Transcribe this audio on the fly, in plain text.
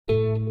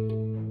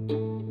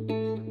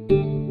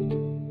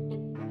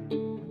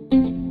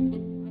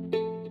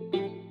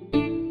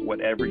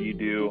whatever you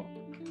do,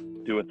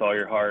 do with all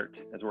your heart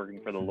as working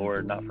for the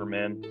Lord, not for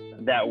men.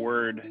 That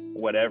word,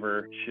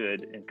 whatever,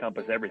 should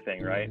encompass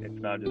everything, right?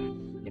 It's not just,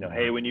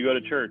 hey, when you go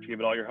to church,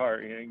 give it all your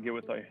heart, give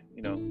with,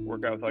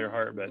 work out with all your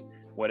heart, but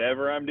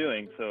whatever I'm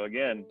doing. So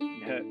again,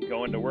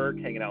 going to work,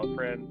 hanging out with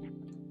friends,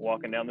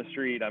 walking down the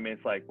street. I mean,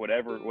 it's like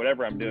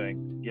whatever I'm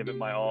doing, give it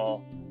my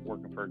all,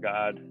 working for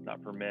God,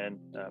 not for men.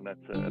 That's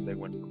a big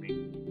one for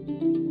me.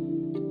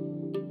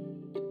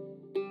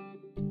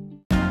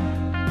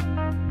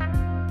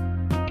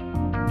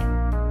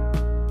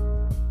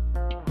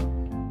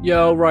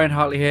 Yo, Ryan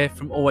Hartley here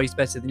from Always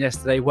Better Than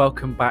Yesterday.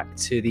 Welcome back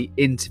to the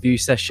interview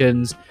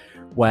sessions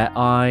where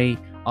I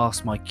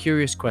ask my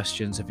curious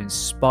questions of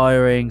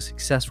inspiring,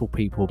 successful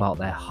people about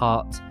their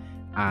heart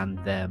and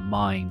their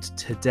mind.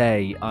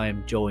 Today, I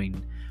am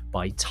joined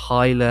by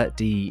Tyler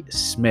D.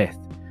 Smith.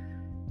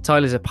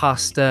 Tyler's a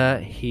pastor.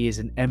 He is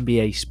an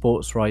NBA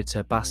sports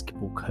writer,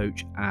 basketball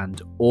coach,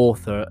 and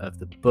author of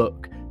the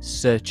book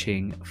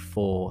Searching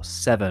for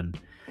Seven.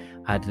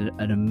 I had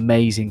an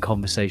amazing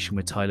conversation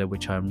with Tyler,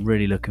 which I'm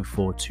really looking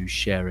forward to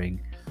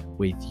sharing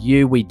with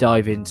you. We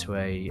dive into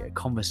a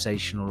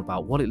conversation all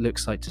about what it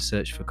looks like to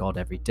search for God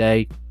every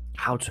day,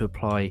 how to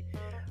apply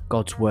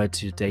God's word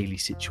to your daily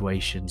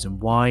situations,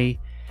 and why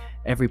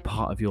every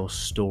part of your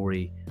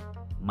story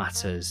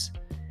matters.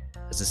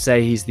 As I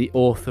say, he's the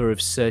author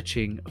of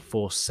Searching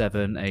for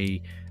Seven,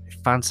 a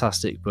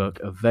fantastic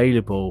book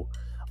available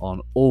on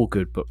all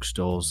good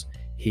bookstores.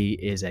 He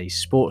is a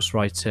sports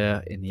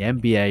writer in the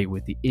NBA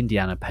with the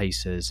Indiana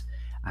Pacers,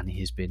 and he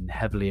has been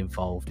heavily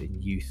involved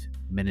in youth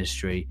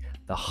ministry.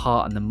 The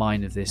heart and the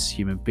mind of this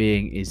human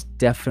being is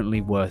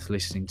definitely worth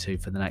listening to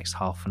for the next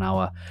half an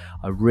hour.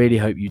 I really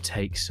hope you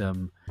take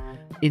some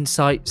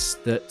insights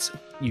that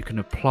you can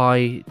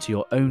apply to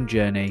your own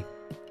journey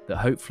that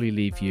hopefully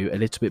leave you a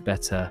little bit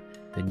better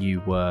than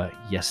you were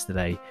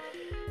yesterday.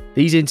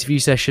 These interview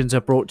sessions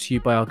are brought to you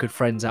by our good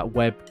friends at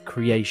Web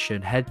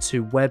Creation. Head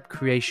to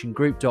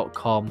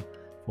webcreationgroup.com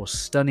for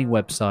stunning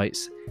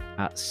websites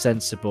at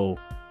sensible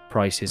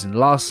prices. And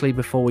lastly,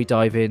 before we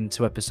dive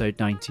into episode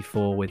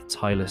 94 with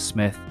Tyler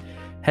Smith,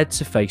 head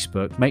to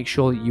Facebook. Make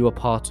sure that you are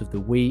part of the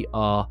We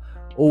Are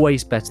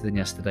Always Better Than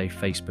Yesterday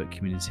Facebook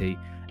community,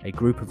 a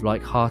group of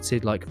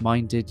like-hearted,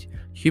 like-minded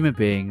human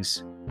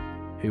beings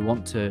who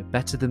want to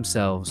better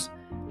themselves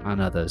and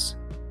others.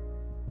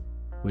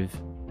 With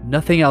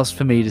nothing else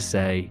for me to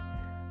say,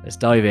 let's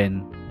dive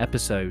in.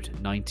 Episode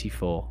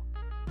 94.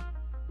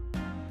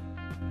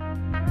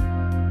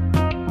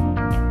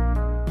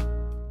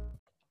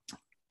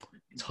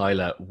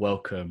 Tyler,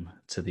 welcome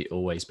to the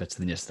Always Better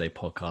Than Yesterday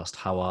podcast.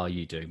 How are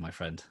you doing, my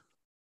friend?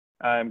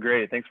 I'm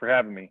great. Thanks for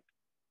having me.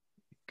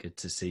 Good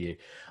to see you.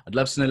 I'd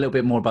love to know a little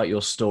bit more about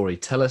your story.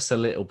 Tell us a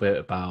little bit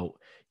about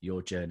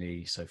your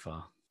journey so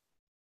far.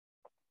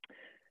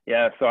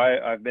 Yeah, so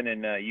I've been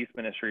in youth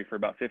ministry for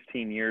about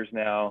 15 years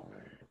now.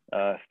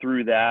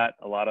 Through that,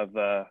 a lot of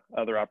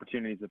other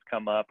opportunities have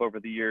come up over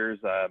the years.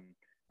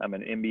 I'm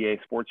an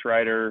NBA sports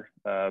writer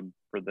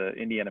for the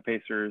Indiana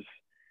Pacers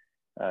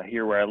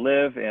here where I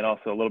live, and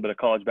also a little bit of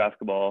college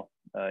basketball,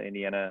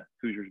 Indiana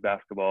Hoosiers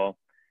basketball.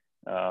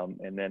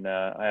 And then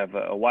I have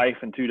a wife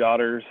and two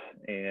daughters,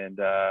 and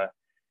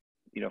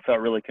felt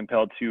really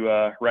compelled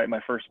to write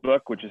my first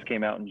book, which just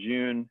came out in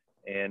June.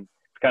 And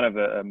it's kind of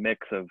a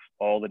mix of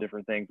all the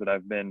different things that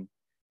I've been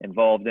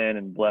involved in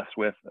and blessed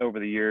with over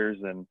the years.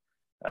 And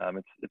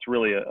it's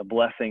really a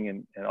blessing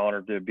and an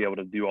honor to be able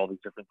to do all these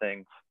different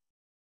things.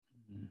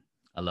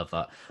 I love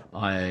that.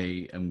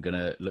 I am going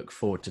to look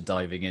forward to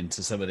diving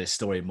into some of this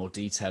story in more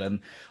detail.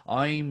 And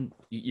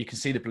you can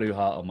see the blue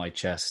heart on my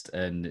chest,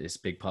 and it's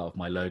a big part of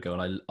my logo.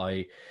 And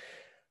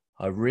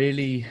I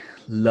really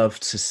love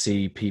to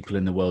see people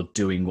in the world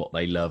doing what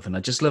they love. And I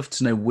just love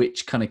to know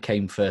which kind of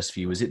came first for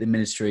you. Was it the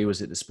ministry?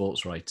 Was it the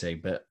sports writing?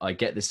 But I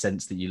get the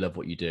sense that you love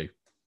what you do.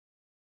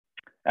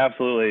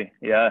 Absolutely.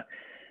 Yeah.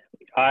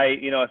 I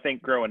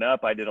think growing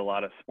up, I did a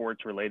lot of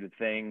sports related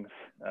things,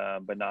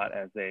 but not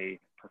as a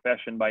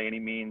profession by any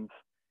means.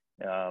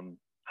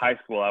 High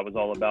school, I was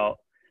all about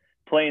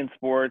playing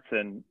sports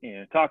and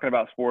talking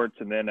about sports.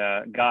 And then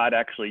God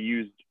actually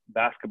used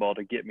basketball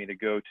to get me to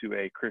go to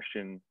a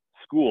Christian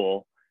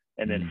school.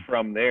 And then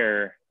from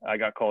there, I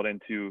got called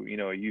into,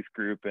 a youth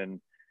group, and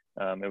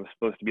it was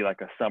supposed to be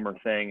like a summer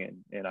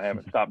thing. And I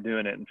haven't stopped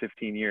doing it in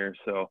 15 years.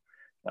 So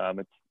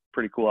it's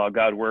pretty cool how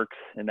God works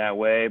in that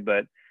way.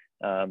 But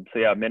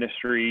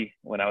ministry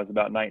when I was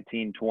about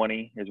 19,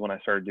 20 is when I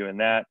started doing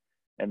that.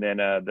 And then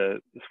as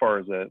far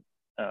as a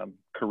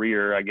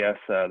career, I guess,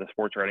 the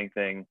sports writing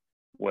thing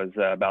was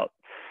about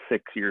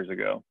 6 years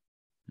ago.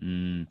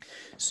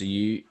 So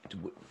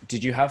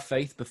did you have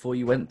faith before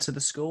you went to the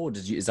school, or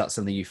is that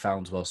something you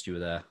found whilst you were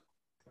there?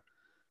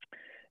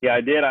 Yeah,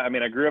 I did.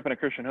 I grew up in a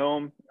Christian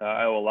home.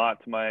 I owe a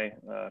lot to my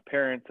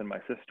parents and my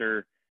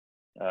sister.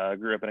 I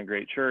grew up in a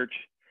great church.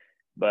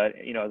 But,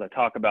 as I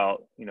talk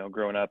about,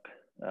 growing up,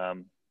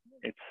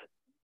 it's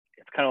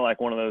kind of like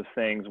one of those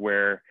things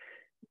where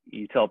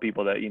you tell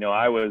people that,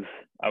 I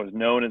was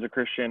known as a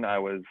Christian. I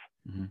was,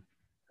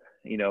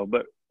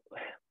 but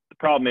the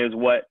problem is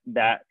what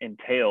that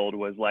entailed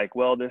was like,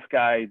 well, this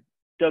guy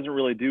doesn't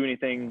really do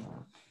anything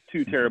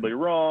too terribly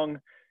wrong,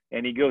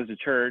 and he goes to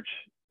church,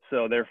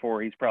 so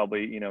therefore he's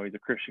probably, he's a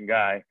Christian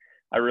guy.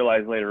 I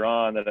realized later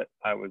on that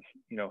I was,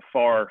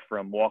 far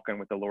from walking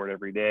with the Lord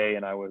every day,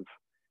 and I was,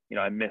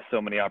 I missed so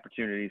many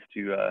opportunities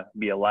to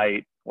be a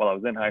light while I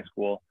was in high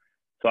school.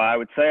 So I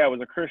would say I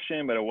was a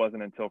Christian, but it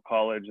wasn't until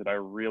college that I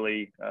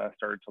really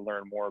started to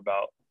learn more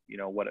about,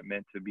 what it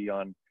meant to be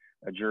on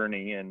a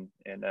journey and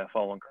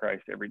following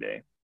Christ every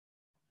day.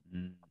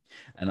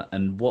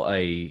 And what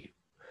a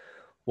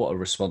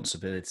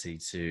responsibility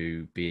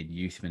to be in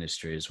youth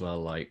ministry as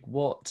well. Like,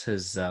 what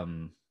has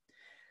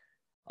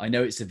I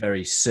know it's a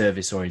very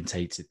service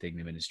orientated thing,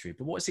 the ministry,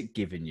 but what's it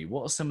given you?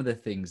 What are some of the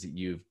things that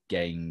you've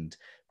gained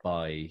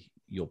by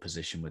your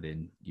position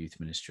within youth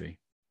ministry?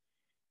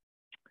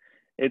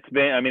 It's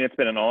been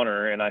an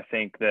honor. And I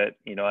think that,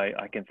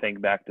 I can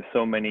think back to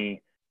so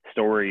many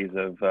stories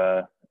of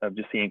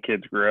just seeing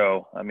kids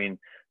grow. I mean,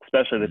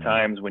 especially the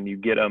times when you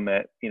get them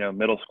at,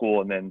 middle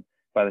school, and then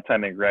by the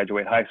time they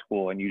graduate high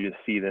school, and you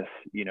just see this,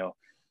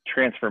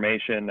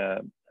 transformation.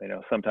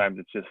 Sometimes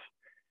it's just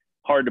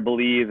hard to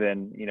believe,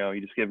 and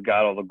you just give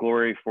God all the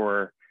glory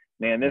for,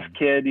 man, this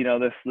kid,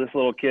 this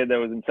little kid that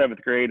was in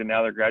 7th grade, and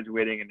now they're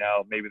graduating, and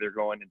now maybe they're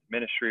going into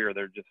ministry, or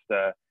they're just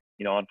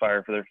on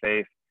fire for their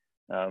faith.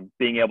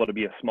 Being able to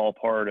be a small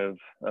part of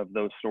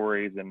those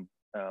stories, and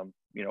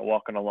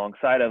walking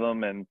alongside of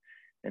them and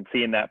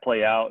seeing that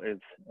play out is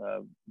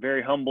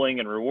very humbling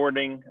and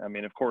rewarding. I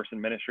mean, of course,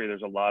 in ministry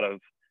there's a lot of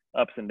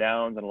ups and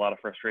downs and a lot of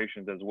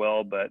frustrations as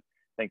well, but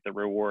I think the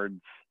rewards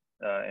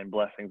and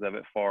blessings of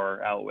it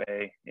far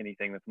outweigh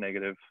anything that's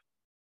negative.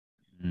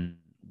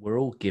 We're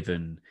all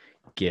given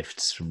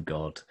gifts from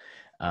God,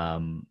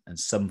 and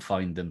some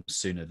find them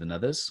sooner than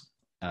others.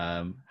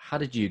 How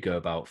did you go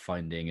about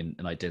finding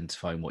and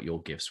identifying what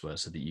your gifts were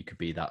so that you could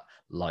be that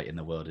light in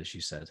the world, as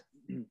you said?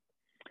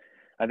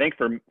 I think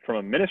from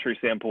a ministry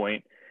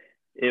standpoint,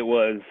 it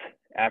was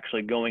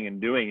actually going and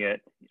doing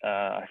it.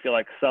 I feel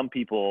like some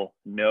people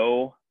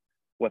know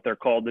what they're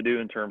called to do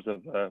in terms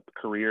of a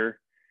career.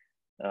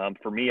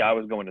 For me, I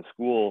was going to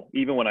school.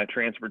 Even when I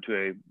transferred to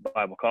a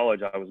Bible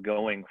college, I was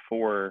going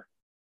for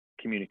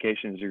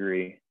communications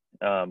degree.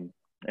 And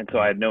so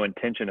I had no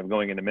intention of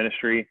going into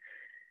ministry.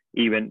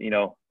 Even,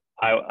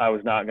 I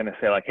was not going to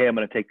say like, hey, I'm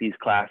going to take these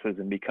classes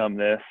and become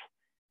this.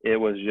 It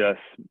was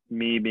just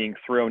me being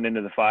thrown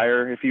into the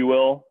fire, if you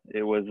will.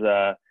 It was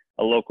a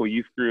local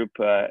youth group.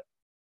 So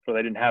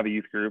they didn't have a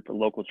youth group. A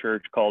local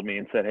church called me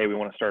and said, hey, we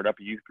want to start up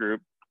a youth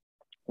group.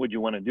 Would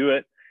you want to do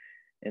it?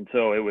 And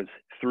so it was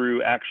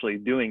through actually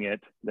doing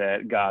it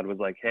that God was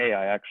like, hey,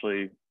 I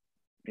actually,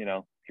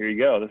 here you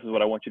go. This is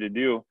what I want you to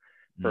do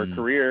for a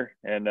career.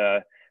 And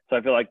so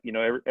I feel like,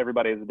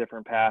 everybody has a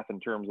different path in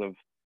terms of,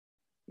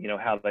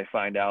 how they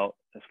find out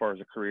as far as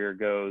a career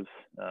goes.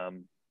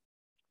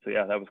 So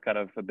yeah, that was kind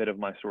of a bit of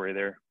my story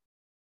there.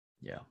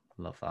 Yeah,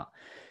 love that.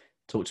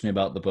 Talk to me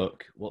about the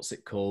book. What's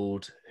it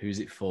called? Who's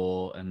it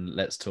for? And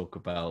let's talk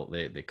about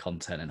the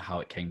content and how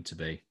it came to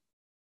be.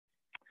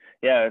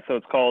 Yeah, so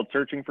it's called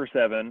Searching for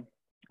Seven.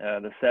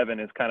 The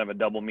 7 is kind of a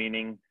double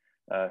meaning.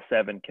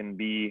 7 can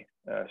be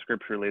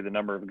scripturally the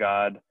number of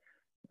God.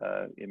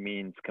 It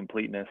means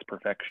completeness,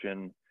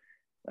 perfection.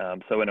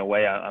 So in a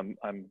way, I'm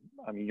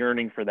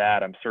yearning for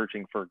that. I'm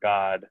searching for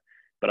God,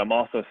 but I'm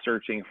also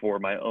searching for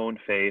my own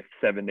faith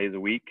 7 days a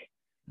week.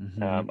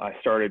 I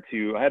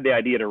had the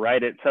idea to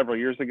write it several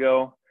years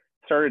ago,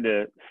 started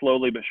to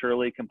slowly but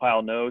surely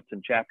compile notes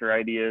and chapter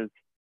ideas.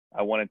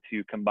 I wanted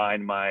to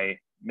combine my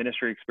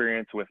ministry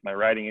experience with my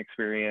writing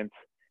experience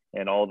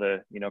and all the,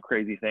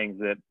 crazy things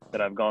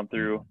that I've gone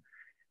through.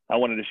 I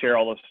wanted to share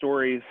all those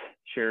stories,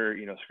 share,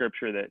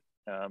 scripture that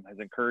has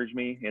encouraged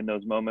me in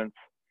those moments.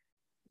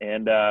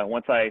 And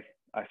once I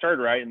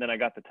started writing, then I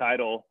got the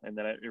title, and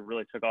then it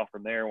really took off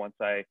from there once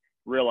I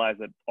realized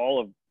that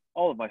all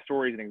of my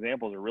stories and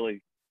examples are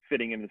really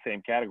fitting in the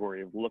same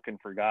category of looking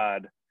for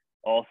God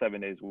all 7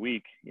 days a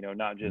week,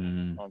 not just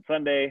on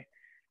Sunday,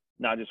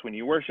 not just when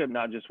you worship,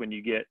 not just when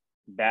you get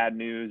bad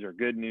news or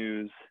good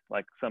news,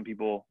 like some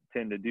people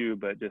tend to do,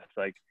 but just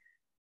like,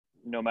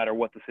 no matter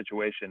what the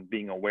situation,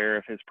 being aware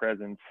of his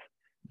presence,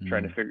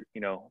 trying to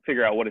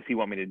figure out what does he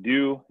want me to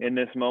do in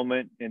this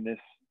moment, in this,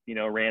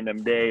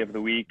 random day of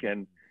the week.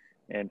 And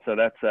so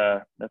that's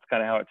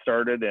kind of how it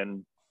started.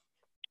 And,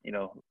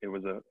 it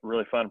was a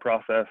really fun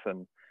process,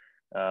 and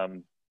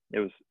it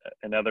was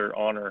another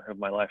honor of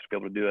my life to be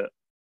able to do it.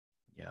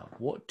 Yeah.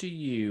 What do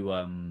you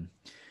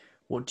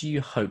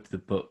hope the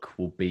book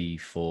will be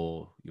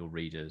for your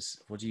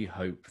readers? What do you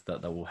hope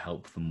that will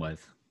help them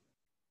with?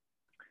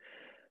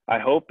 I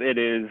hope it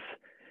is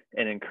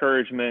an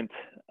encouragement.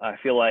 I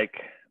feel like,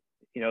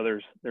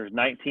 there's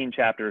 19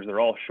 chapters. They're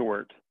all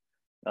short.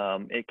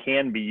 It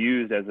can be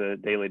used as a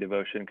daily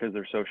devotion because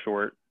they're so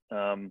short.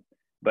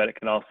 But it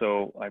can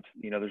also,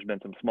 there's been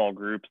some small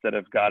groups that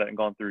have got it and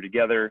gone through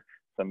together,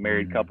 some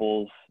married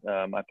couples.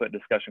 I put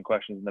discussion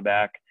questions in the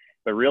back,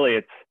 but really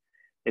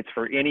it's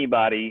for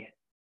anybody.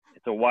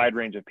 It's a wide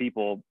range of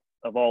people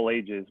of all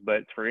ages, but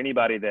it's for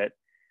anybody that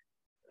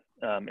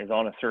is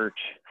on a search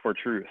for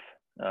truth,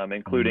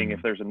 including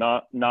if there's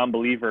a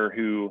non-believer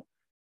who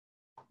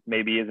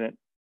maybe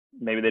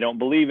they don't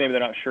believe, maybe they're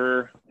not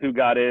sure who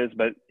God is,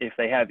 but if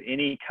they have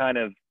any kind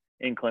of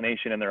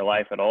inclination in their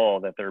life at all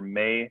that there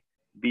may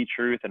be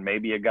truth and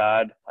maybe a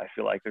God, I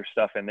feel like there's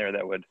stuff in there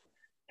that would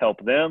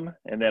help them.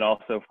 And then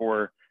also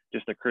for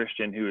just a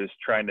Christian who is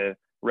trying to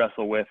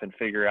wrestle with and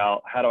figure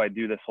out, how do I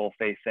do this whole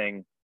faith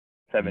thing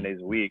 7 days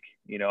a week?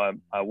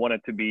 I want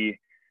it to be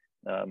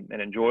an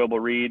enjoyable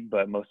read,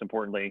 but most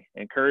importantly,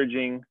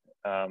 encouraging.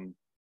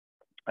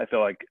 I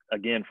feel like,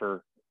 again,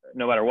 for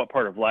no matter what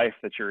part of life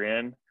that you're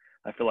in,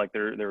 I feel like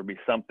there would be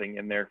something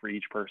in there for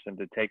each person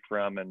to take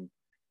from and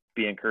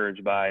be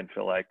encouraged by, and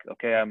feel like,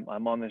 okay,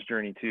 I'm on this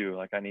journey too.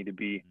 Like, I need to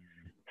be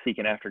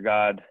seeking after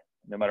God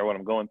no matter what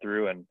I'm going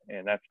through, and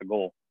that's the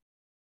goal.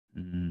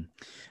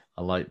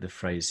 I like the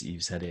phrase that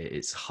you've said it.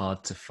 It's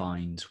hard to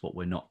find what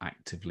we're not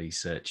actively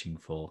searching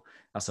for.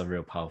 That's a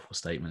real powerful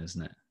statement,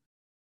 isn't it?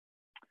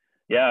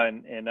 Yeah,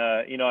 and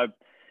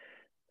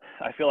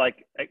I feel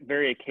like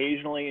very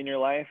occasionally in your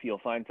life you'll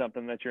find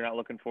something that you're not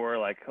looking for,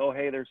 like, oh,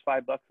 hey, there's $5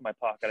 in my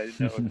pocket, I didn't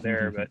know it was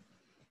there. But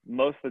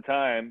most of the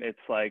time it's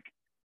like,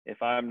 if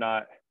I'm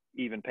not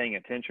even paying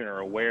attention or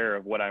aware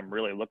of what I'm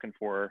really looking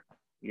for,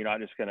 you're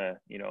not just gonna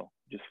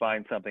just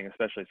find something,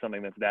 especially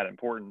something that's that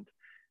important.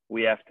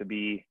 We have to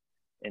be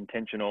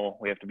intentional,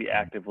 we have to be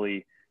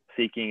actively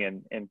seeking,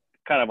 and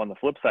kind of on the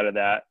flip side of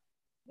that,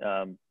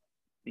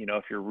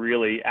 if you're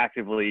really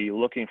actively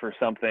looking for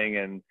something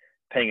and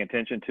paying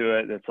attention to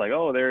it, it's like,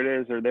 oh, there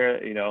it is, or there,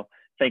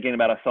 thinking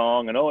about a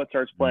song and, oh, it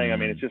starts playing. I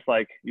mean, it's just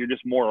like, you're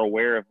just more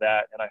aware of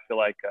that. And I feel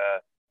like,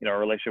 a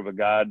relationship with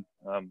God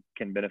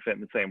can benefit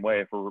in the same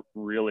way if we're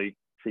really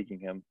seeking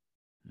him.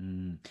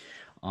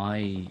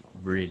 I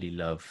really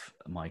love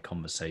my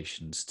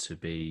conversations to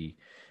be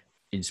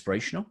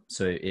inspirational,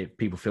 so if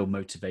people feel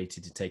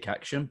motivated to take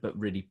action, but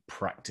really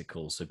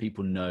practical, so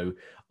people know,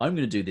 I'm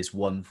going to do this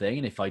one thing,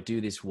 and if I do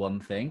this one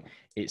thing,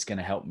 it's going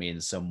to help me in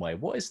some way.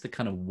 What is the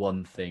kind of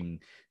one thing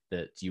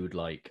that you would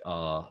like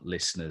our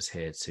listeners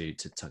here to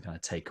kind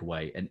of take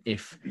away, and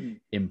if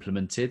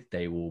implemented,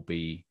 they will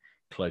be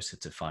closer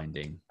to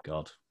finding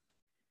God?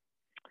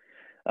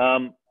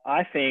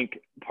 I think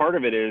part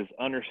of it is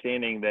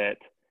understanding that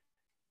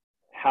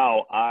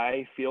how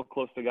I feel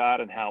close to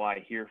God and how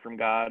I hear from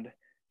God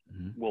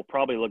will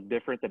probably look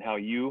different than how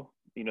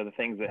the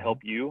things that help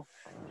you.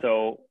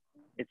 So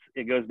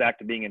it goes back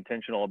to being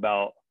intentional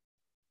about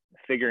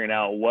figuring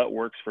out what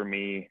works for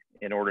me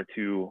in order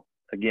to,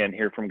 again,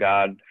 hear from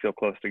God, feel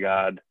close to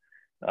God.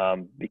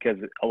 Because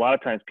a lot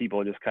of times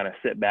people just kind of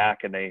sit back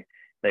and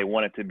they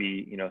want it to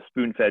be,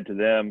 spoon fed to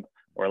them,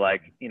 or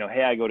like,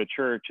 hey, I go to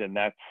church and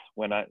that's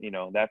when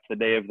that's the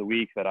day of the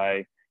week that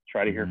I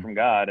try to hear from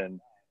God.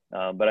 And,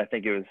 but I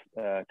think it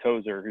was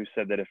Tozer who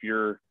said that if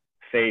your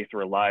faith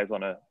relies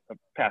on a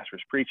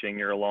pastor's preaching,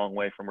 you're a long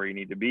way from where you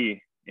need to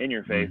be in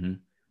your faith.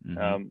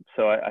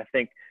 So I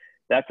think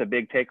that's a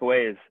big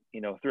takeaway is,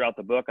 throughout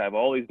the book, I have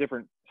all these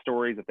different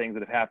stories of things that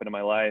have happened in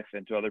my life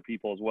and to other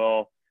people as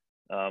well.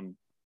 And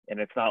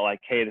it's not like,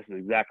 hey, this is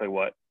exactly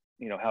what,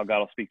 how God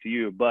will speak to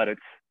you, but it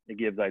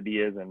gives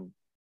ideas and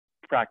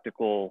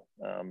practical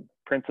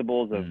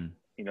principles of,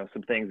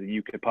 some things that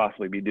you could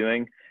possibly be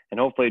doing. And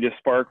hopefully it just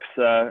sparks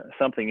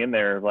something in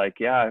there. Like,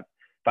 yeah,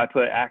 if I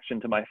put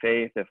action to my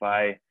faith, if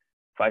I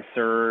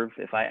serve,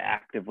 if I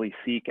actively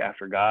seek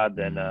after God,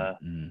 then,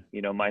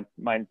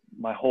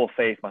 my whole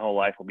faith, my whole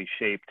life will be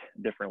shaped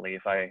differently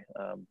if I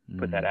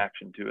put that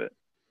action to it.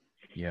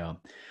 Yeah.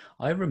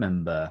 I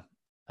remember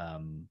a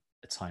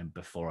time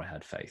before I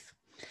had faith,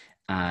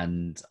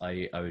 and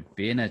I would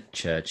be in a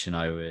church and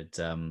I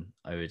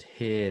would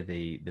hear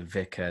the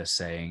vicar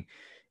saying,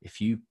 if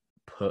you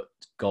put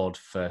God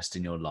first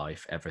in your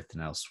life,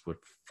 everything else would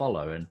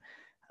follow. And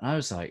I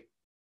was like,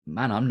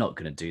 man, I'm not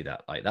going to do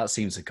that. Like, that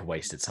seems like a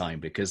waste of time,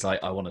 because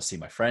I want to see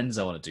my friends.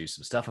 I want to do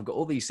some stuff. I've got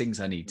all these things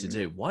I need to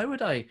do. Why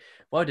would I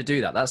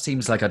do that? That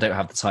seems like I don't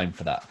have the time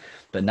for that.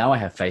 But now I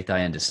have faith.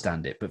 I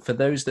understand it. But for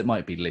those that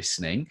might be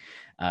listening,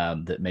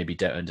 that maybe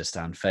don't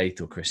understand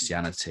faith or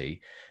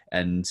Christianity,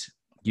 and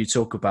you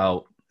talk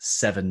about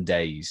 7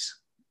 days,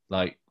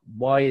 like,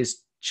 why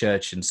is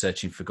church and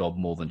searching for God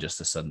more than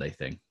just a Sunday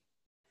thing?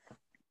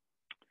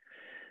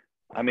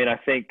 I mean, I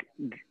think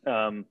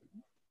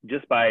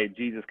just by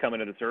Jesus coming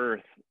to this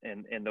earth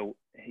and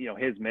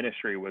his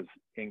ministry was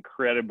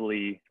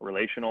incredibly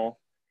relational.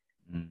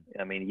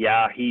 I mean,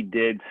 yeah, he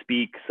did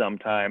speak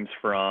sometimes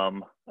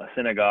from a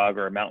synagogue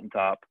or a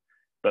mountaintop,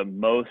 but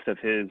most of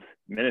his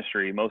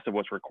ministry, most of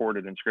what's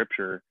recorded in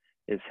scripture,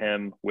 is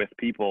him with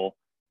people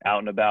out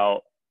and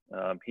about.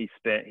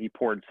 He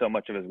poured so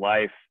much of his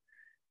life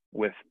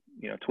with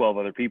 12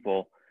 other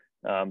people,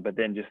 but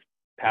then just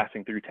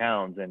passing through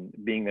towns and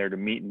being there to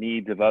meet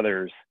needs of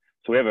others.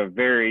 So we have a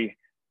very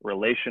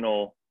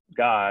relational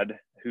God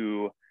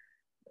who,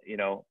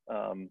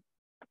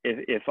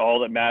 if all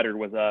that mattered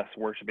was us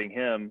worshiping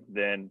him,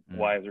 then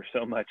why is there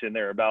so much in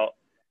there about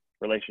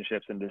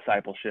relationships and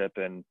discipleship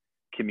and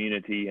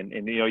community. And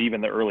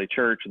even the early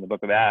church in the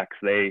book of Acts,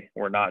 they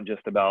were not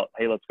just about,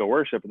 hey, let's go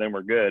worship and then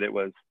we're good. It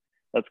was,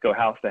 let's go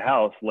house to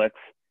house. Let's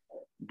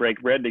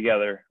break bread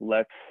together.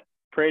 Let's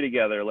pray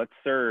together. Let's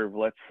serve.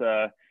 Let's,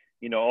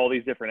 all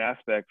these different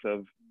aspects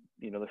of,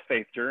 this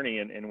faith journey.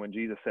 And when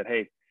Jesus said,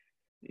 hey,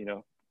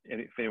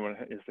 if anyone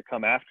is to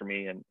come after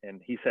me,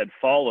 and he said,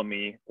 follow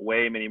me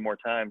way many more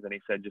times than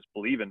he said, just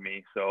believe in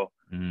me. So,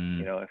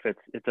 if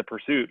it's a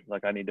pursuit,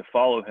 like I need to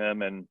follow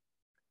him. And,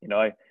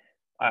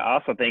 I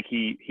also think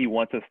he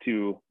wants us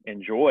to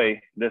enjoy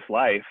this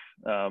life.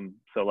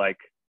 So like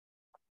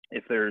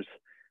if there's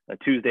a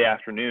Tuesday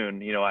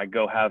afternoon, I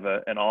go have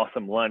an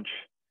awesome lunch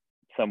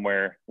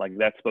somewhere, like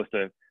that's supposed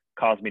to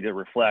cause me to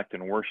reflect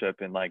and worship.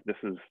 And like, this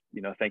is,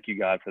 thank you,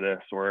 God, for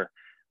this. Or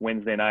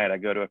Wednesday night, I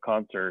go to a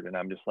concert and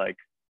I'm just like,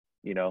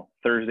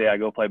 Thursday I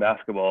go play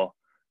basketball,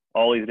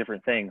 all these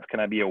different things. Can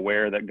I be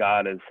aware that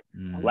God has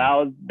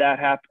allowed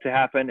that to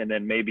happen? And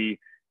then maybe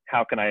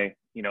how can I,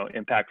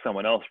 impact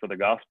someone else for the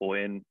gospel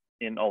in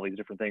all these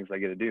different things I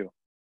get to do?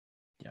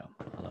 Yeah,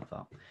 I love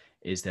that.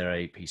 Is there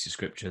a piece of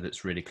scripture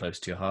that's really close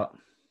to your heart?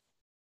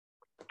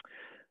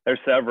 There's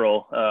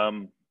several.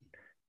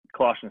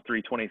 Colossians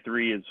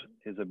 3:23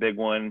 is a big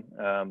one.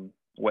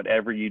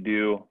 Whatever you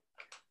do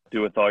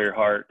with all your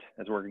heart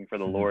as working for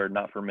the Lord,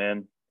 not for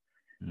men.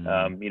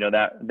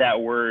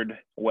 That word,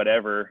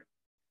 whatever,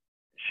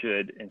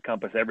 should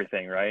encompass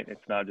everything, right?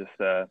 It's not just,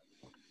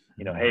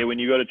 hey, when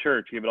you go to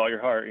church, give it all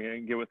your heart,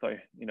 give with all,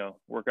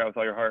 work out with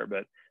all your heart,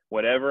 but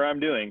whatever I'm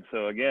doing.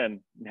 So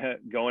again,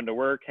 going to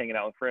work, hanging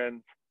out with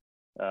friends,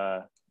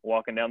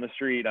 walking down the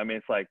street. I mean,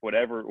 it's like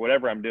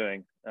whatever I'm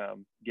doing,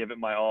 give it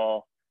my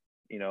all,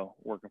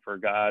 working for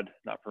God,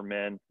 not for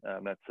men.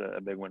 That's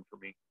a big one for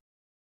me.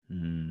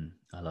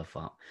 I love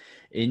that.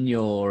 In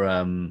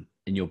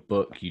your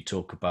book, you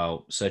talk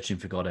about searching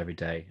for God every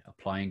day,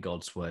 applying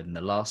God's word. And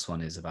the last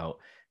one is about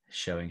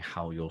showing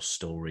how your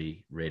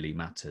story really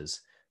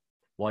matters.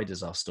 Why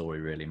does our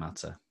story really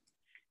matter?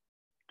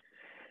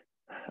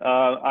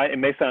 It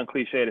may sound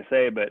cliche to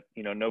say, but,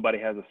 nobody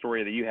has a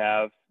story that you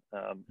have.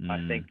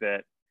 I think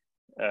that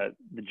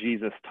the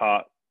Jesus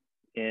taught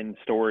in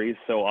stories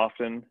so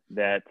often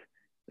that's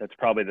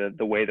probably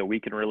the way that we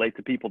can relate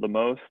to people the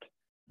most.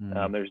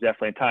 There's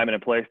definitely a time and a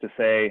place to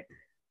say,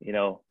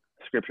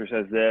 scripture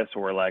says this,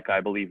 or like,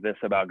 I believe this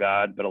about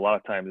God. But a lot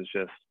of times it's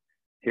just,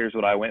 here's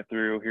what I went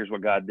through. Here's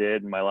what God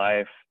did in my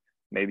life.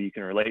 Maybe you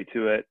can relate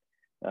to it.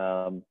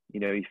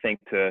 You think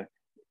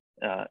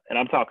and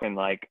I'm talking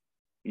like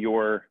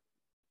your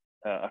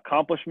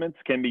accomplishments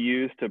can be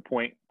used to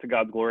point to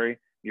God's glory.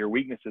 Your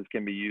weaknesses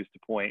can be used to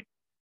point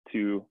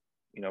to,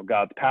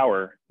 God's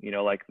power,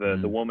 like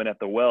the woman at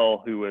the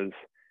well who was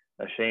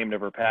ashamed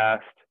of her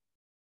past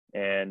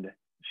and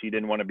she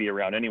didn't want to be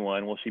around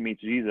anyone. Well, she meets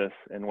Jesus,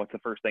 and what's the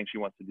first thing she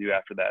wants to do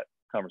after that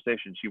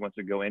conversation? She wants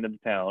to go into the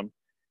town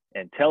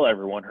and tell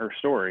everyone her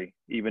story,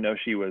 even though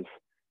she was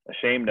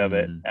ashamed of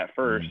it at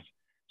first.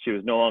 She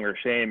was no longer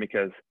ashamed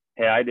because,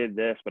 hey, I did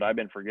this, but I've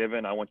been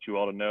forgiven. I want you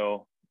all to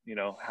know,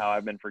 how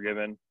I've been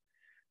forgiven.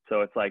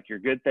 So it's like your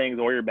good things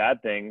or your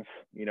bad things,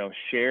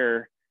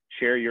 share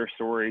your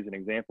stories and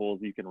examples.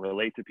 You can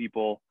relate to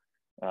people.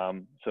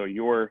 So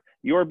your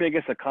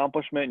biggest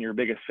accomplishment and your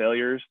biggest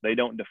failures, they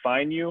don't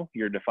define you.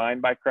 You're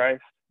defined by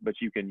Christ, but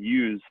you can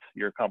use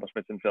your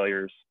accomplishments and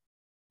failures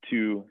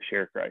to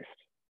share Christ.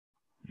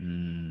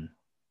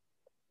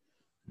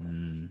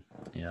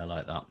 Yeah, I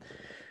like that.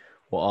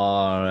 What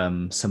are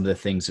some of the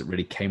things that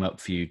really came up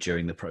for you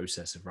during the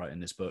process of writing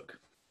this book?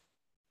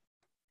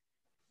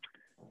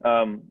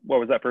 What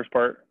was that first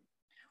part?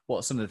 What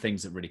are some of the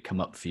things that really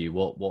come up for you?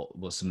 What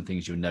were some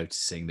things you were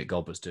noticing that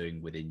God was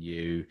doing within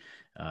you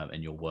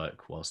and your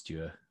work whilst you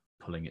were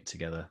pulling it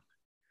together?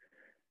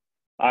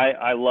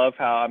 I love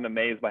how I'm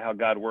amazed by how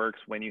God works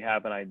when you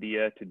have an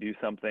idea to do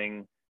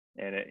something,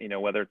 and it,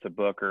 whether it's a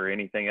book or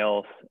anything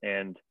else,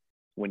 and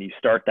when you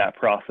start that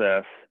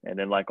process, and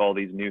then like all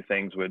these new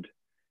things would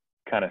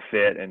kind of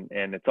fit, and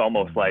it's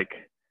almost like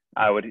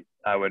I would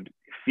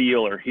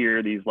feel or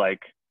hear these like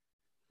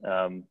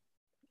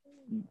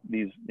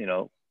these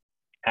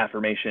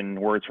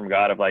affirmation words from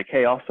God of like,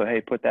 hey, also,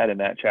 hey, put that in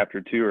that chapter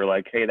too, or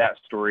like, hey, that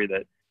story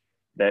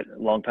that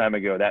long time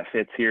ago that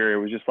fits here. It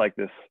was just like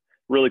this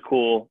really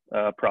cool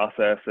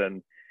process,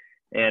 and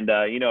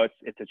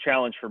it's a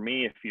challenge for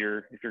me if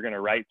you're going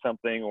to write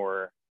something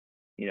or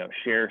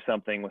share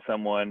something with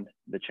someone.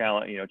 The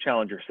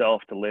challenge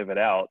yourself to live it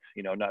out.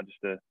 Not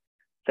just to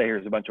say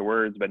here's a bunch of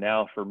words, but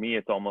now for me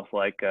it's almost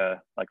like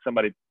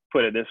somebody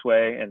put it this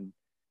way, and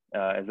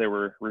as they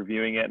were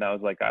reviewing it, and I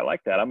was like, I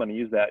like that. I'm going to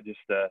use that just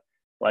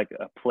like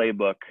a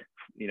playbook.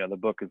 The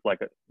book is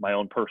like my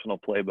own personal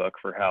playbook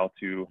for how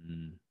to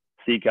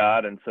seek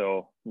God. And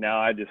so now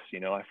I just,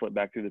 I flip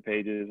back through the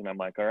pages and I'm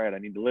like, all right, I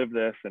need to live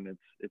this. And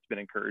it's been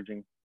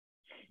encouraging.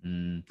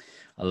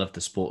 I love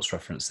the sports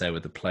reference there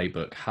with the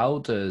playbook. How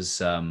do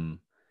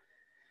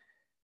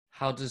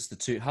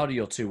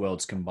your two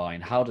worlds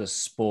combine? How does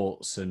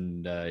sports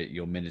and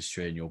your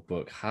ministry and your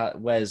book, are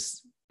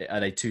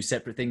they two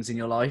separate things in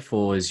your life,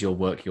 or is your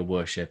work your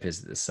worship?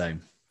 Is it the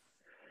same?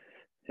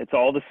 It's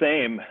all the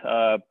same.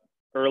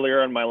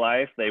 Earlier in my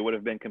life, they would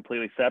have been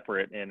completely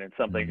separate. And it's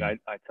something I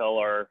tell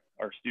our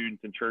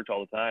students in church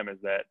all the time is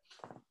that,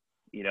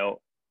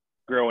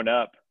 growing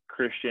up,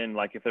 Christian,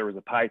 like if there was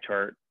a pie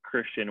chart,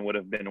 Christian would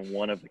have been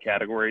one of the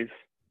categories.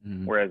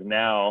 Whereas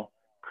now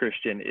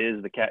Christian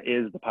is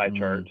the pie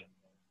chart,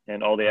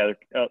 and all the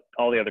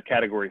other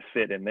categories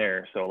fit in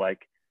there. So like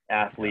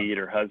athlete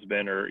or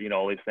husband or,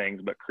 all these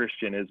things, but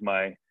Christian is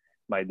my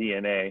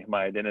DNA,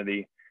 my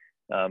identity.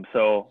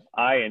 So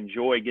I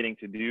enjoy getting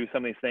to do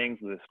some of these things.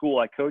 The school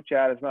I coach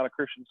at is not a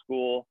Christian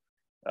school.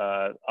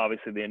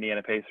 Obviously the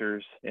Indiana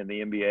Pacers and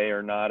the NBA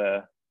are not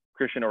a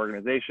Christian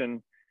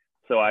organization.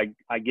 So I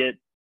get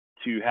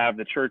to have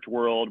the church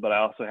world, but I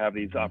also have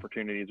these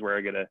opportunities where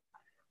I get to,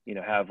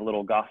 have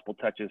little gospel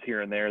touches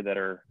here and there that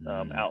are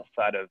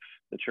outside of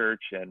the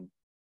church, and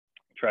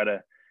try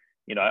to,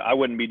 I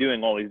wouldn't be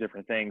doing all these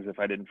different things if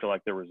I didn't feel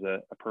like there was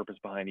a purpose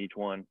behind each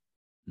one.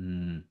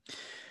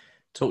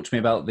 Talk to me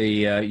about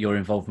your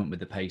involvement with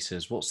the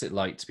Pacers. What's it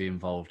like to be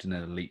involved in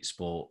elite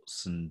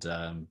sports and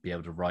be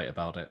able to write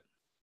about it?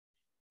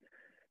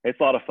 It's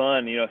a lot of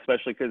fun,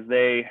 especially because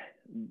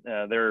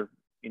they're,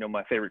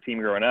 my favorite team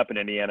growing up in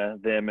Indiana,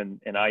 them and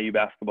IU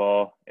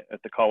basketball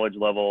at the college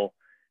level.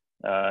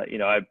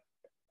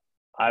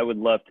 I would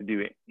love to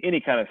do any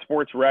kind of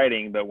sports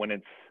writing, but when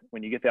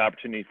you get the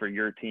opportunity for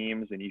your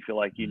teams and you feel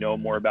like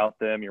more about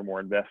them, you're more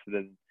invested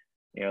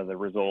in, the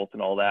results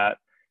and all that.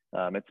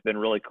 It's been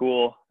really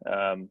cool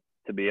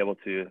to be able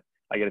to.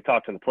 I get to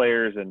talk to the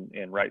players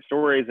and write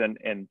stories,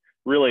 and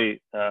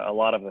really a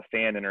lot of the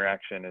fan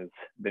interaction has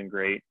been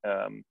great.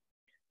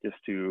 Just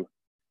to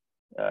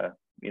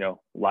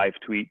live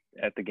tweet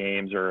at the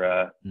games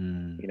or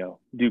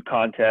do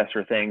contests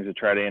or things to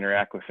try to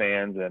interact with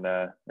fans, and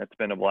it's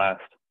been a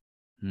blast.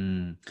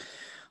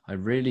 I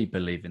really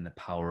believe in the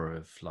power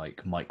of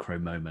like micro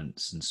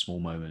moments and small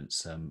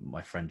moments.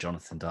 My friend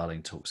Jonathan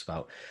Darling talks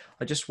about.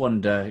 I just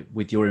wonder,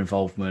 with your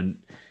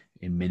involvement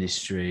in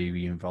ministry,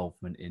 your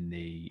involvement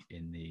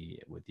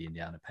with the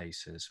Indiana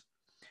Pacers,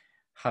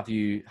 have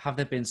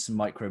there been some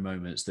micro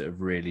moments that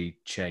have really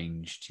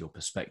changed your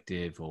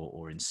perspective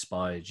or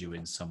inspired you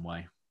in some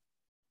way?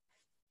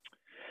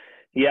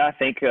 Yeah, I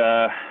think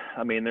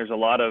there's a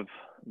lot of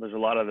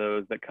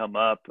those that come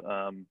up.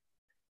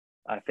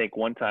 I think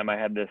one time I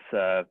had this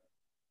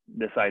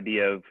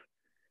idea of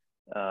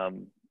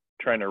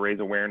trying to raise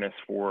awareness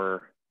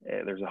for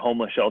there's a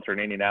homeless shelter in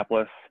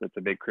Indianapolis that's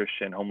a big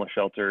Christian homeless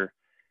shelter,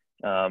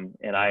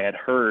 and I had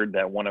heard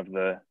that one of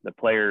the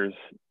players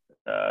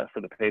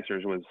for the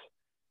Pacers was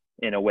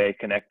in a way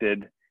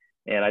connected,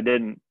 and I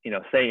didn't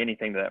say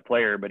anything to that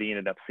player, but he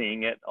ended up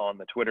seeing it on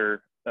the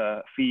Twitter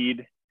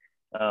feed.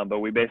 But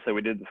we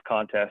did this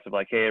contest of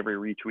like, hey, every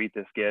retweet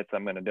this gets,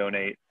 I'm going to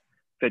donate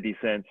 50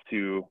 cents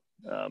to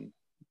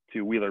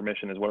Wheeler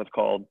Mission is what it's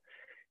called.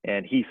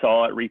 And he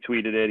saw it,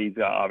 retweeted it. He's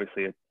got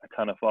obviously a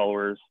ton of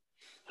followers.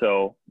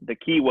 So the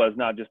key was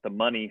not just the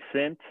money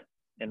sent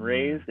and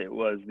raised, it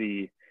was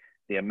the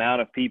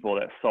amount of people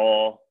that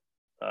saw,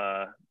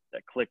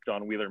 that clicked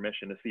on Wheeler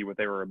Mission to see what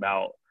they were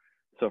about.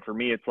 So for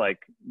me, it's like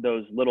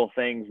those little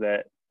things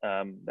that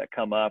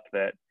come up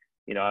that,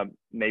 I'm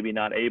maybe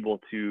not able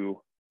to,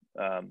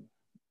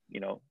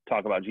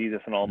 talk about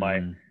Jesus in all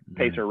my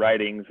Pacer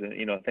writings and,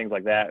 things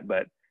like that.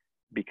 But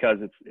because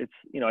it's,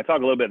 I talk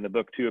a little bit in the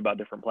book too about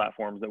different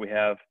platforms that we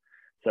have.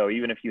 So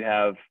even if you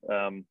have,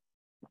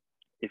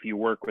 if you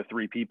work with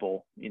 3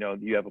 people,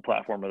 you have a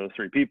platform of those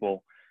 3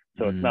 people.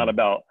 So it's not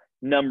about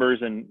numbers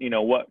and,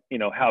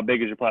 how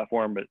big is your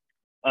platform, but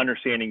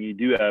understanding you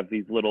do have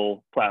these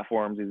little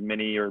platforms, these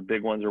mini or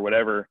big ones or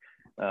whatever.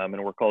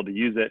 And we're called to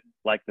use it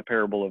like the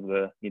parable of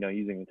the,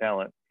 using the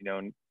talent,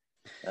 and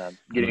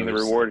getting the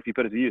reward if you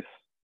put it to use.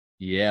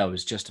 Yeah, I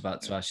was just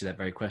about to ask you that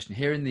very question.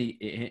 Here in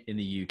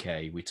the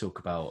UK, we talk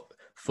about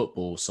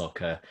football,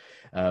 soccer,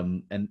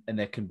 and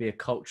there can be a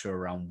culture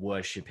around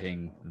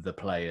worshipping the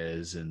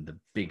players and the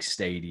big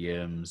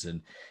stadiums,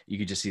 and you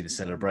could just see the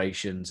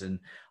celebrations. And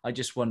I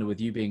just wonder, with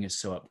you being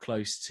so up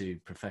close to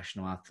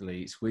professional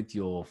athletes with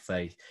your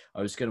faith,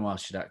 I was going to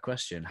ask you that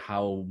question.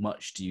 How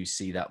much do you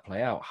see that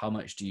play out? How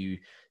much do you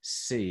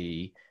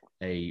see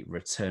a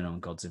return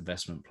on God's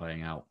investment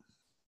playing out?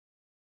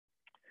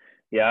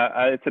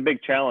 Yeah, it's a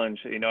big challenge.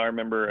 I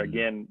remember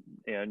again,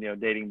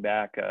 dating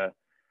back,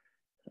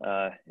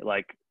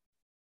 like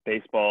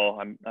baseball.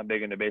 I'm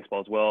big into baseball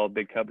as well.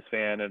 Big Cubs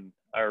fan, and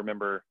I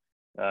remember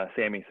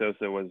Sammy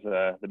Sosa was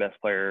the best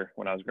player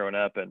when I was growing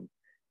up, and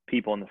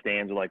people in the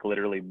stands would like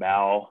literally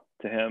bow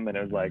to him, and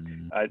it was like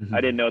I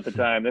didn't know at the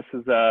time this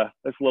is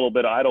this little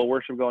bit of idol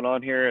worship going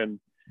on here,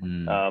 and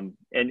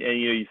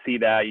you see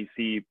that,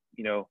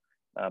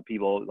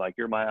 people like,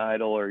 you're my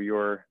idol or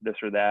you're this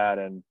or that,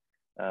 and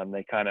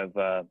they kind of,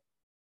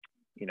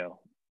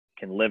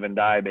 can live and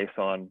die based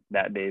on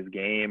that day's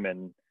game.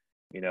 And,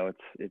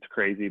 it's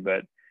crazy.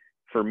 But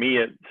for me,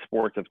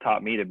 sports have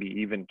taught me to be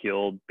even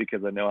keeled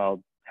because I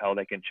know how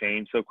they can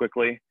change so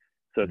quickly.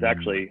 So it's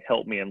actually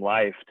helped me in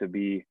life to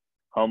be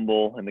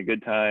humble in the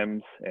good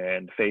times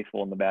and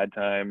faithful in the bad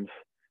times.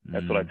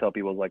 That's what I tell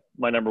people is like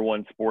my number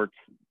one sports,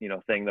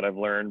 thing that I've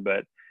learned.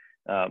 But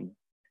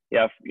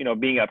yeah,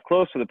 being up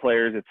close to the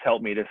players, it's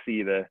helped me to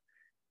see the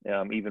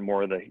even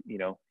more of the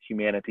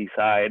humanity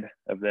side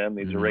of them.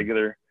 These are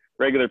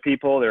regular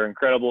people. They're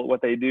incredible at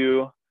what they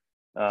do,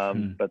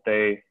 but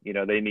they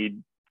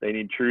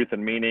need truth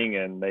and meaning,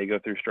 and they go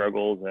through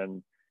struggles.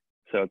 And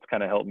so it's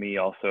kind of helped me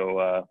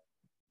also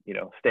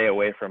stay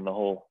away from the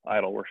whole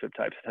idol worship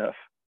type stuff.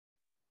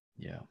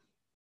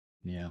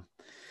 Yeah,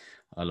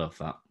 I love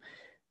that.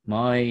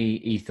 My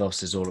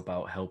ethos is all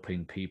about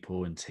helping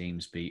people and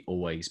teams be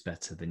always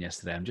better than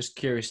yesterday. I'm just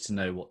curious to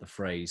know what the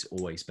phrase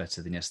 "always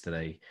better than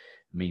yesterday"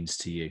 means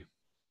to you.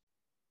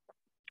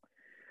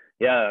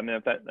 Yeah, I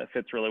mean, that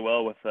fits really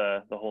well with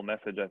the whole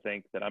message I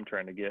think that I'm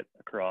trying to get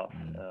across.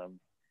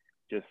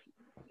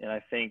 And I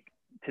think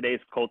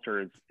today's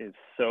culture is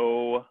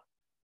so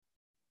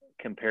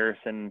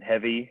comparison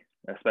heavy,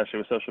 especially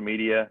with social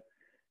media.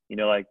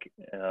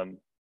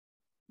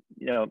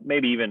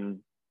 Maybe even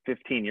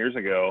 15 years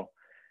ago,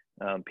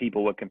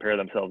 people would compare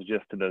themselves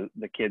just to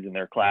the kids in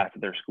their class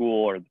at their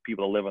school or the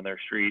people that live on their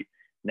street.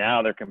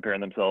 Now they're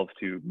comparing themselves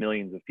to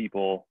millions of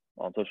people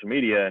on social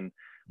media, and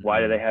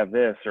why do they have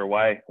this, or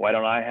why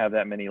don't I have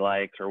that many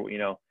likes, or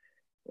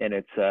and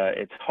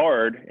it's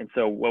hard. And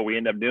so what we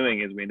end up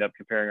doing is we end up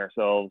comparing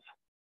ourselves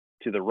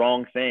to the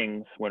wrong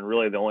things, when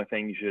really the only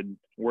thing you should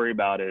worry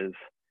about is,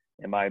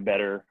 am I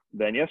better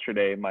than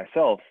yesterday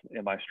myself?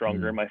 Am I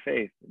stronger in my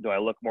faith? Do I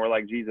look more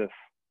like Jesus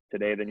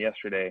today than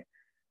yesterday?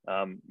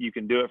 You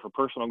can do it for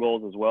personal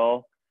goals as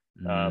well.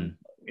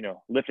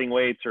 Lifting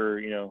weights,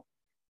 or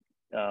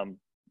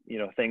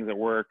things at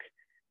work,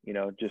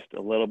 just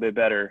a little bit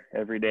better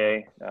every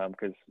day,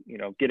 because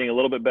getting a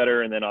little bit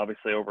better, and then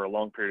obviously over a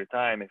long period of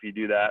time, if you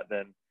do that,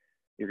 then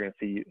you're going to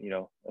see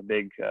a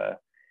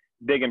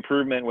big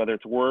improvement, whether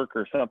it's work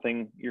or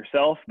something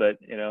yourself. But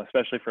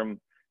especially from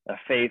a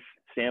faith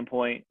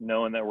standpoint,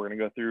 knowing that we're going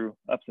to go through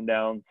ups and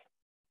downs,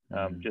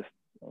 just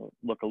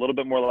look a little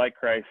bit more like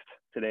Christ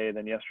today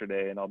than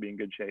yesterday, and I'll be in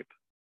good shape.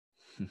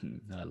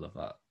 I love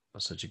that.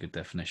 That's such a good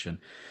definition.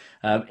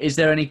 Is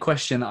there any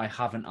question I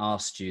haven't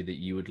asked you that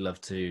you would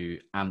love to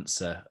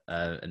answer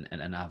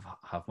and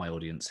have my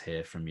audience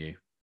hear from you?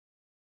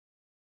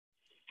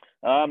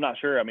 I'm not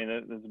sure. I mean,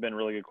 there's been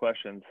really good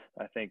questions.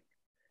 I think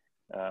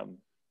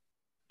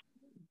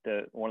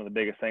one of the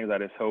biggest things I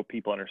just hope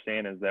people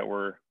understand is that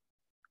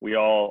we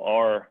all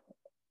are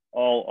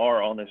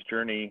on this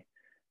journey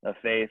of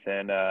faith,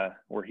 and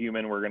we're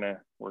human. We're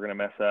gonna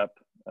mess up.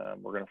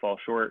 We're gonna fall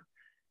short.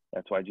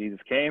 That's why Jesus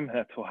came.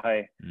 That's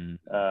why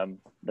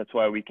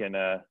we can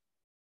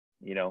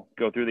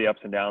go through the ups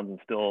and downs and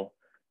still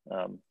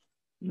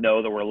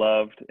know that we're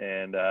loved.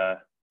 And I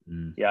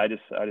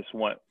just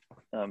want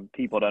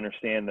people to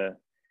understand the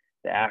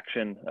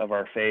action of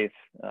our faith,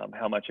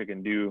 how much it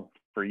can do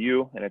for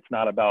you. And it's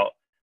not about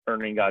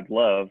earning God's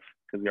love,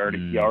 because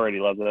He already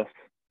loves us.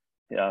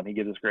 He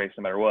gives us grace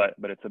no matter what.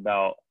 But it's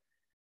about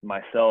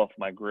myself,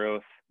 my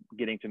growth,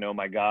 getting to know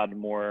my God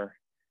more,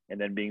 and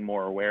then being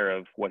more aware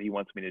of what He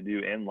wants me to do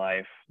in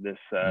life, this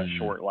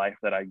short life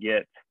that I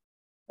get.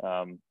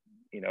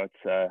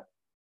 It's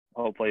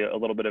hopefully a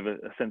little bit of a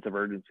sense of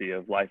urgency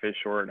of life is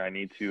short, and I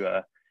need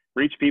to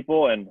reach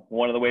people. And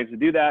one of the ways to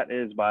do that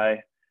is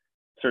by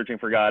searching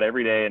for God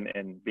every day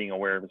and being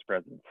aware of His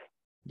presence.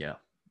 Yeah,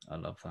 I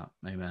love that.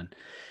 Amen.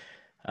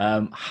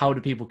 How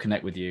do people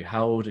connect with you?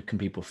 How can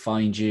people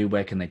find you?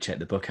 Where can they check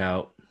the book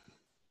out?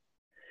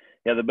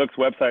 Yeah, the book's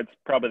website's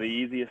probably the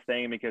easiest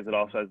thing, because it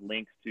also has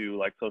links to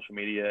like social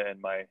media and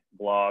my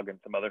blog and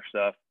some other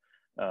stuff.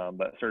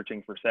 But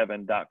searching for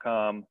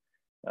 7.com,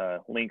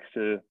 links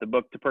to the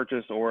book to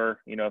purchase,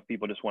 or, if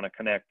people just want to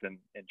connect and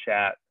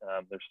chat,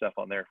 there's stuff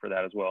on there for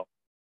that as well.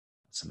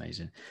 That's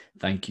amazing.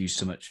 Thank you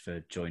so much for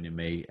joining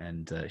me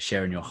and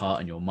sharing your heart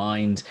and your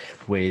mind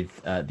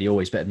with the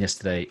Always Better Than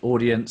Yesterday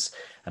audience.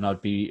 And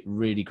I'd be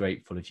really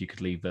grateful if you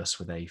could leave us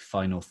with a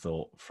final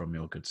thought from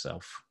your good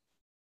self.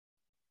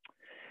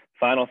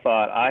 Final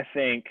thought. I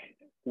think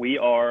we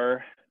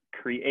are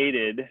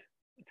created,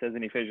 it says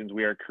in Ephesians,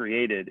 we are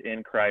created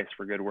in Christ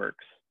for good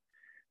works.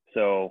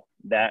 So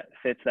that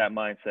fits that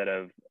mindset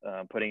of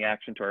putting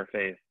action to our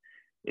faith.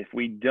 If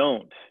we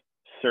don't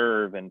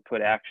serve and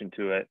put action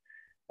to it,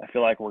 I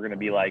feel like we're going to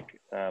be like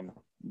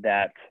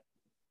that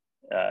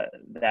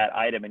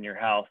item in your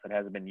house that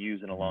hasn't been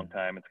used in a long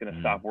time. It's going to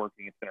stop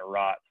working. It's going to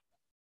rot.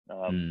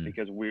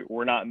 Because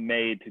we're not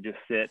made to just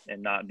sit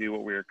and not do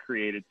what we were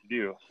created to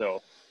do.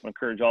 So I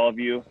encourage all of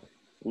you,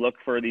 look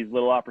for these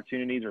little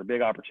opportunities or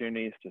big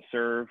opportunities to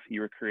serve.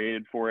 You were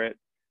created for it.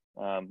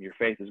 Your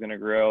faith is going to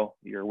grow.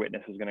 Your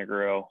witness is going to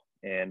grow.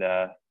 And,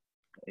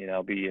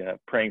 I'll be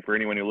praying for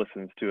anyone who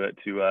listens to it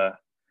to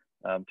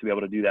be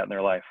able to do that in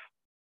their life.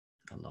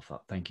 I love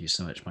that. Thank you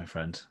so much, my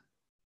friend.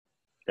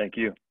 Thank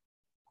you.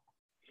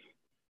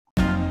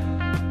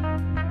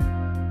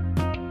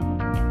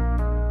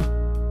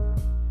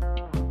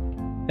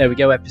 There we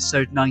go,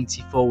 episode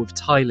 94 with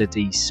Tyler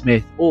D.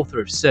 Smith, author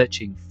of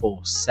Searching for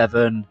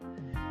 7.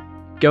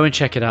 Go and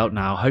check it out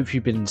now. Hope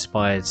you've been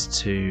inspired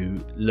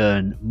to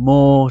learn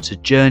more, to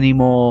journey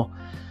more,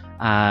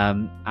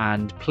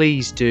 and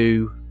please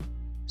do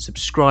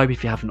subscribe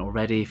if you haven't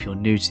already. If you're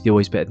new to the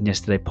Always Better Than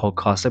Yesterday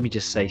podcast, let me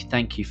just say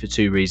thank you for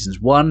 2 reasons.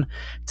 1,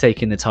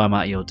 taking the time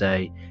out of your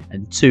day,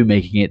 and 2,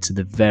 making it to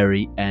the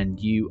very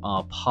end. You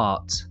are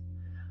part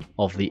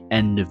of the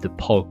end of the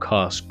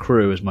podcast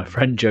crew, as my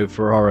friend Joe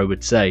Ferraro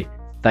would say.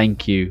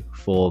 Thank you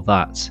for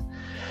that.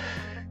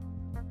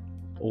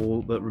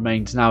 All that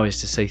remains now is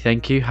to say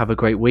thank you. Have a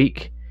great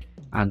week,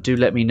 and do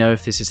let me know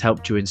if this has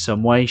helped you in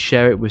some way.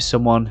 Share it with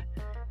someone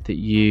that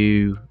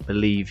you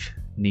believe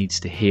needs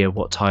to hear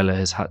what Tyler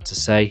has had to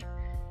say,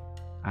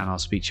 and I'll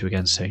speak to you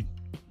again soon.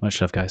 Much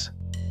love, guys.